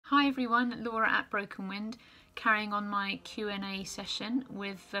Hi everyone, Laura at Broken Wind, carrying on my Q&A session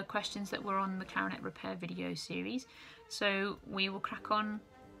with the questions that were on the clarinet repair video series. So we will crack on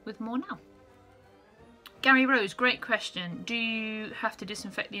with more now. Gary Rose, great question. Do you have to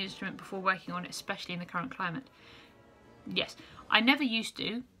disinfect the instrument before working on it, especially in the current climate? Yes, I never used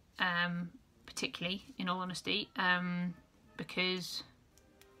to, particularly in all honesty, because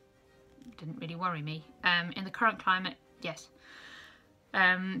it didn't really worry me. In the current climate, yes.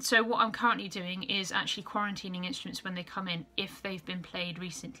 So what I'm currently doing is actually quarantining instruments when they come in if they've been played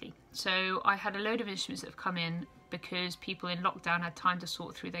recently. So I had a load of instruments that have come in because people in lockdown had time to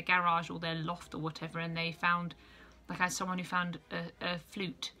sort through their garage or their loft or whatever, and they found, like I had someone who found a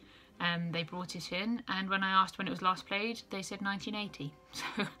flute, and they brought it in, and when I asked when it was last played, they said 1980. So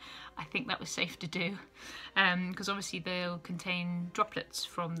I think that was safe to do, because obviously they'll contain droplets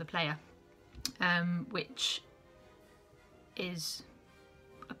from the player, which is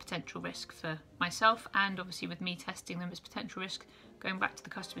a potential risk for myself, and obviously with me testing them, it's potential risk going back to the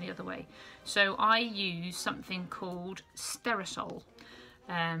customer the other way. So I use something called Sterisol,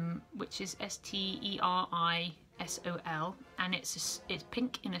 which is Sterisol, and it's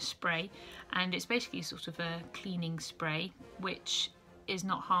pink in a spray, and it's basically sort of a cleaning spray which is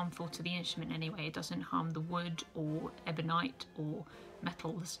not harmful to the instrument anyway. It doesn't harm the wood or ebonite or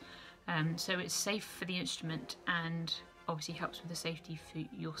metals, so it's safe for the instrument and obviously helps with the safety for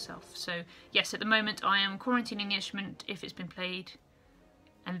yourself. So yes, at the moment I am quarantining the instrument if it's been played,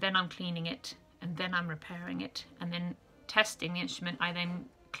 and then I'm cleaning it, and then I'm repairing it, and then testing the instrument. I then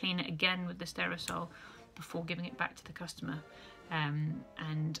clean it again with the Sterisol before giving it back to the customer.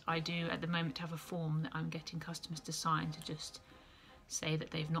 And I do at the moment have a form that I'm getting customers to sign to just say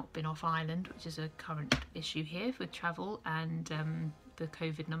that they've not been off island, which is a current issue here with travel and the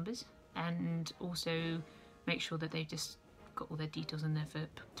COVID numbers, and also make sure that they've just got all their details in there for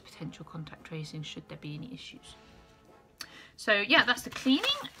potential contact tracing should there be any issues. So yeah, that's the cleaning.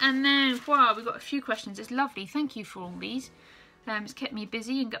 And then, wow, we've got a few questions. It's lovely. Thank you for all these. It's kept me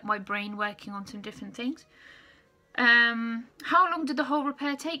busy and got my brain working on some different things. How long did the whole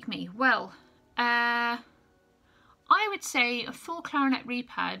repair take me? Well, I would say a full clarinet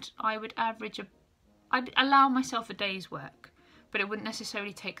repad, I'd allow myself a day's work, but it wouldn't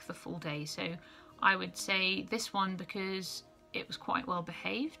necessarily take the full day. So I would say this one, because it was quite well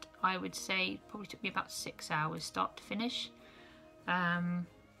behaved, I would say it probably took me about 6 hours start to finish.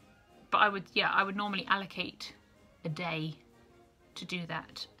 But I would normally allocate a day to do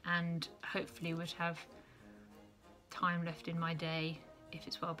that, and hopefully would have time left in my day if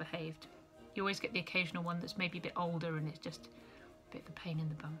it's well behaved. You always get the occasional one that's maybe a bit older and it's just a bit of a pain in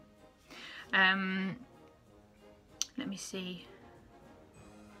the bum. Let me see.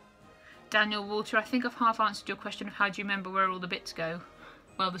 Daniel Walter, I think I've half answered your question of how do you remember where all the bits go.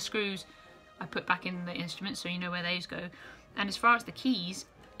 Well, the screws I put back in the instrument, so you know where those go. And as far as the keys,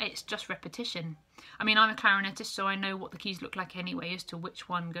 it's just repetition. I mean, I'm a clarinetist, so I know what the keys look like anyway as to which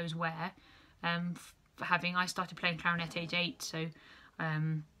one goes where. I started playing clarinet age 8, so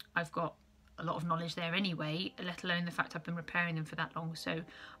I've got a lot of knowledge there anyway, let alone the fact I've been repairing them for that long, so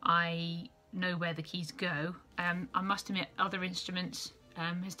I know where the keys go. I must admit, other instruments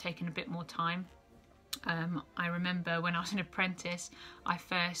has taken a bit more time. I remember when I was an apprentice, I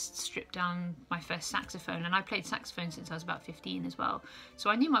first stripped down my first saxophone, and I played saxophone since I was about 15 as well, so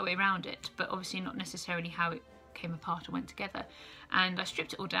I knew my way around it, but obviously not necessarily how it came apart and went together. And I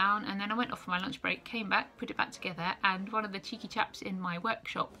stripped it all down, and then I went off for my lunch break, came back, put it back together, and one of the cheeky chaps in my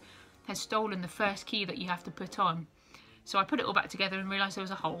workshop had stolen the first key that you have to put on. So I put it all back together and realised there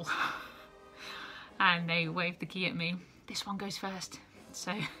was a hole. And they waved the key at me. This one goes first.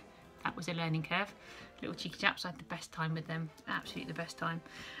 So that was a learning curve. Little cheeky chaps, I had the best time with them. Absolutely the best time.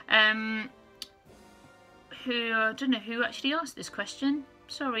 I don't know who actually asked this question.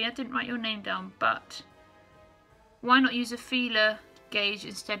 Sorry, I didn't write your name down, but why not use a feeler gauge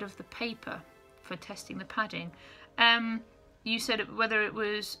instead of the paper for testing the padding? You said whether it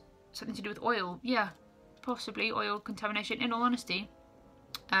was something to do with oil. Yeah, possibly oil contamination. In all honesty,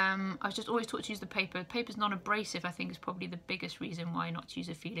 I was just always taught to use the paper. The paper's non-abrasive, I think, is probably the biggest reason why not to use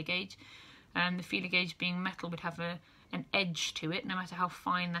a feeler gauge. The feeler gauge being metal would have an edge to it. No matter how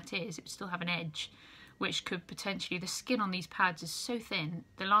fine that is, it would still have an edge, which could potentially, the skin on these pads is so thin,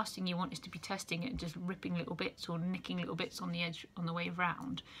 the last thing you want is to be testing it and just ripping little bits or nicking little bits on the edge on the way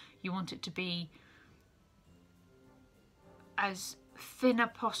round. You want it to be as thin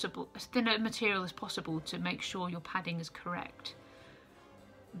a material as possible to make sure your padding is correct.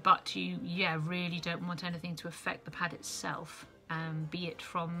 But you really don't want anything to affect the pad itself, be it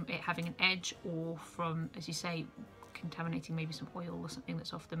from it having an edge or from, as you say, contaminating maybe some oil or something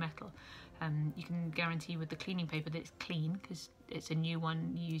that's off the metal. You can guarantee with the cleaning paper that it's clean because it's a new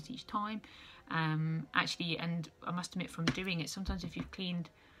one used each time. Actually, and I must admit from doing it, sometimes if you've cleaned,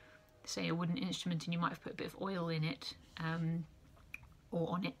 say, a wooden instrument and you might have put a bit of oil in it or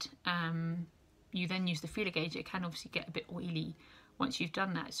on it, you then use the feeler gauge, it can obviously get a bit oily once you've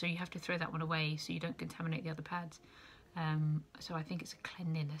done that, so you have to throw that one away so you don't contaminate the other pads. So I think it's a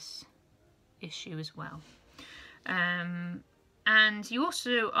cleanliness issue as well. And you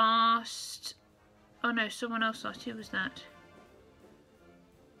also asked, oh no, someone else asked, who was that?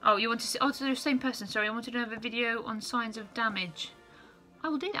 Oh, you want to see, oh, it's the same person, sorry, I wanted to have a video on signs of damage. I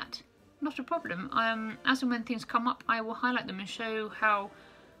will do that, not a problem. As and when things come up, I will highlight them and show how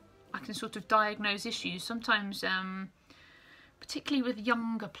I can sort of diagnose issues. Sometimes, particularly with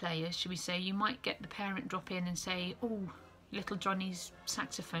younger players, should we say, you might get the parent drop in and say, oh, little Johnny's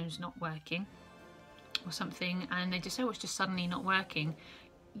saxophone's not working or something, and they just say, oh, it's just suddenly not working.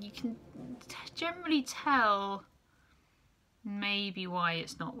 You can generally tell maybe why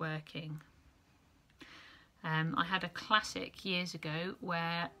it's not working. I had a classic years ago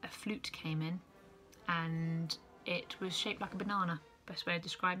where a flute came in and it was shaped like a banana, best way of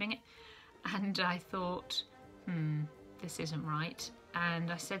describing it, and I thought, this isn't right,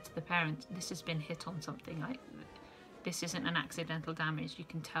 and I said to the parent, this has been hit on something, like this isn't an accidental damage, you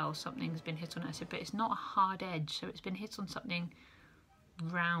can tell something's been hit on it. I said, but it's not a hard edge, so it's been hit on something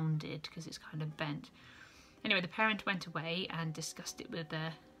rounded because it's kind of bent. Anyway, the parent went away and discussed it with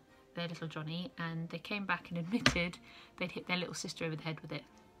their little Johnny, and they came back and admitted they'd hit their little sister over the head with it.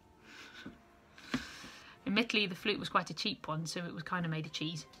 Admittedly, the flute was quite a cheap one, so it was kind of made of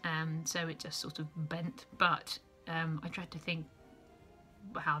cheese, so it just sort of bent, but I tried to think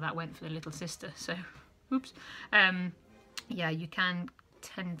how that went for the little sister, so oops. Yeah, you can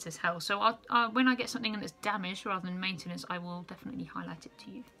tend to tell. So when I get something that's damaged rather than maintenance, I will definitely highlight it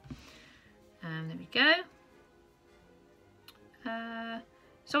to you. There we go.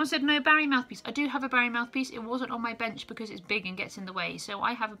 Someone said no Barry mouthpiece. I do have a Barry mouthpiece. It wasn't on my bench because it's big and gets in the way. So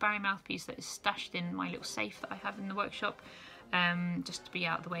I have a Barry mouthpiece that is stashed in my little safe that I have in the workshop, just to be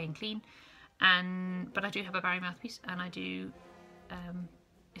out of the way and clean. But I do have a Barry mouthpiece, and I do.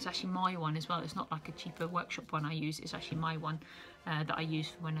 It's actually my one as well. It's not like a cheaper workshop one I use. It's actually my one that I use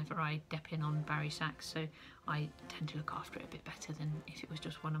for whenever I dep in on Barry sax. So I tend to look after it a bit better than if it was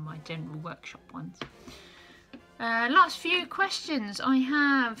just one of my general workshop ones. Last few questions I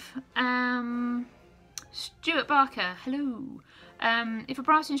have. Stuart Barker, hello. If a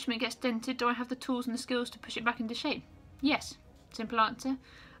brass instrument gets dented, do I have the tools and the skills to push it back into shape? Yes, simple answer.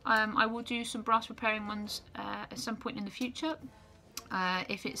 I will do some brass repairing ones at some point in the future.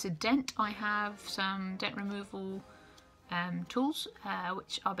 If it's a dent, I have some dent removal tools,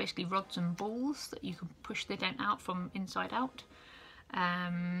 which are basically rods and balls that you can push the dent out from inside out.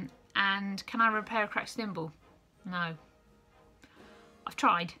 And can I repair a cracked cymbal? No. I've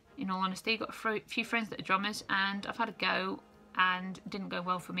tried, in all honesty. Got a few friends that are drummers, and I've had a go, and it didn't go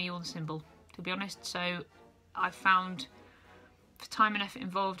well for me or the cymbal, to be honest. So I've found for time and effort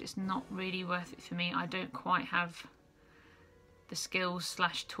involved, it's not really worth it for me. I don't quite have the skills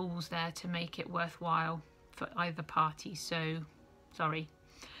 / tools there to make it worthwhile for either party, so sorry.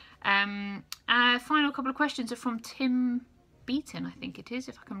 Final couple of questions are from Tim Beaton, I think it is,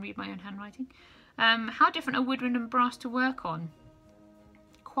 if I can read my own handwriting. How different are woodwind and brass to work on?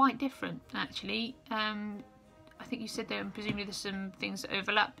 Quite different, actually. I think you said there, and presumably there's some things that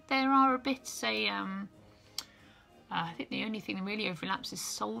overlap. There are a bit, say, I think the only thing that really overlaps is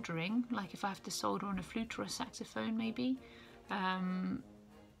soldering, like if I have to solder on a flute or a saxophone maybe.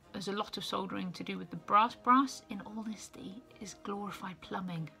 There's a lot of soldering to do with the brass. Brass, in all honesty, is glorified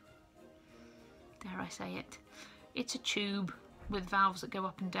plumbing. Dare I say it. It's a tube with valves that go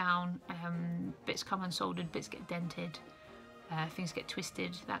up and down, bits come unsoldered, bits get dented, things get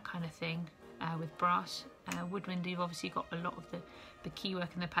twisted, that kind of thing with brass. Woodwind, you've obviously got a lot of the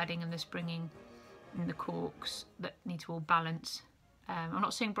keywork and the padding and the springing and the corks that need to all balance. I'm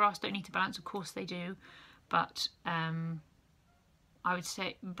not saying brass don't need to balance, of course they do, but I would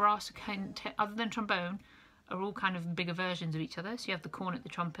say brass, other than trombone, are all kind of bigger versions of each other. So you have the cornet, the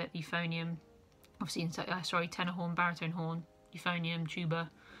trumpet, the euphonium, obviously tenor horn, baritone horn, euphonium, tuba,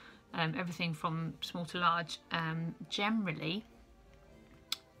 everything from small to large, generally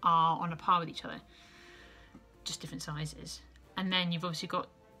are on a par with each other, just different sizes. And then you've obviously got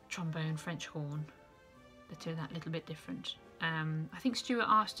trombone, French horn, that are that little bit different. I think Stuart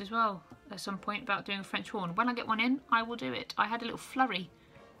asked as well at some point about doing a French horn. When I get one in, I will do it. I had a little flurry.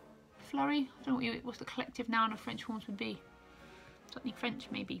 Flurry? I don't know what the collective noun of French horns would be. Something French,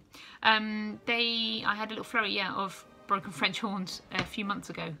 maybe. I had a little flurry, yeah, of broken French horns a few months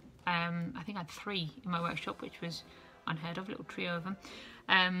ago. I think I had 3 in my workshop, which was unheard of, a little trio of them.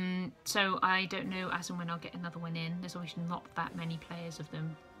 So I don't know as and when I'll get another one in. There's obviously not that many players of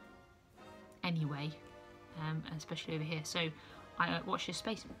them anyway, especially over here. So I watch this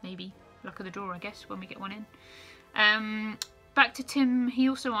space, maybe luck of the draw, I guess, when we get one in. Back to Tim, he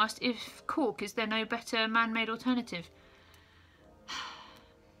also asked if cork, is there no better man-made alternative?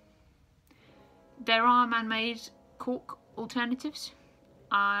 There are man-made cork alternatives.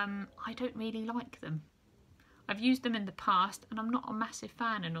 I don't really like them. I've used them in the past and I'm not a massive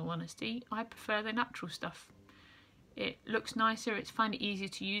fan, in all honesty. I prefer the natural stuff. It looks nicer, it's find it easier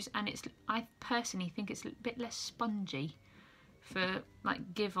to use, and I personally think it's a bit less spongy for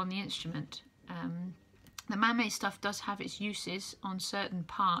like give on the instrument. The man-made stuff does have its uses on certain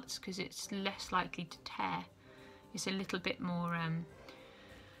parts because it's less likely to tear. It's a little bit more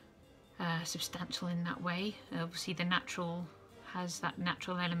substantial in that way. Obviously the natural has that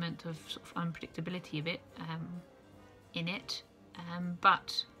natural element of sort of unpredictability of it in it,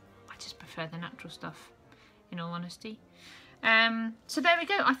 but I just prefer the natural stuff, in all honesty. So there we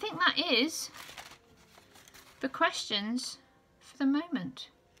go. I think that is the questions for the moment.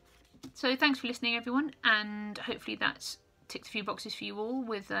 So thanks for listening, everyone, and hopefully that's ticked a few boxes for you all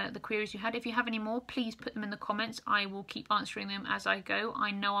with the queries you had. If you have any more, please put them in the comments. I will keep answering them as I go. I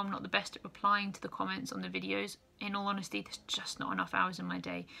know I'm not the best at replying to the comments on the videos. In all honesty, there's just not enough hours in my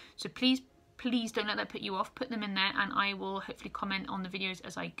day. So please don't let that put you off. Put them in there and I will hopefully comment on the videos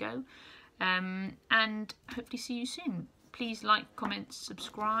as I go. And hopefully see you soon. Please like, comment,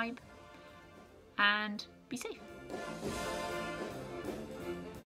 subscribe, and be safe.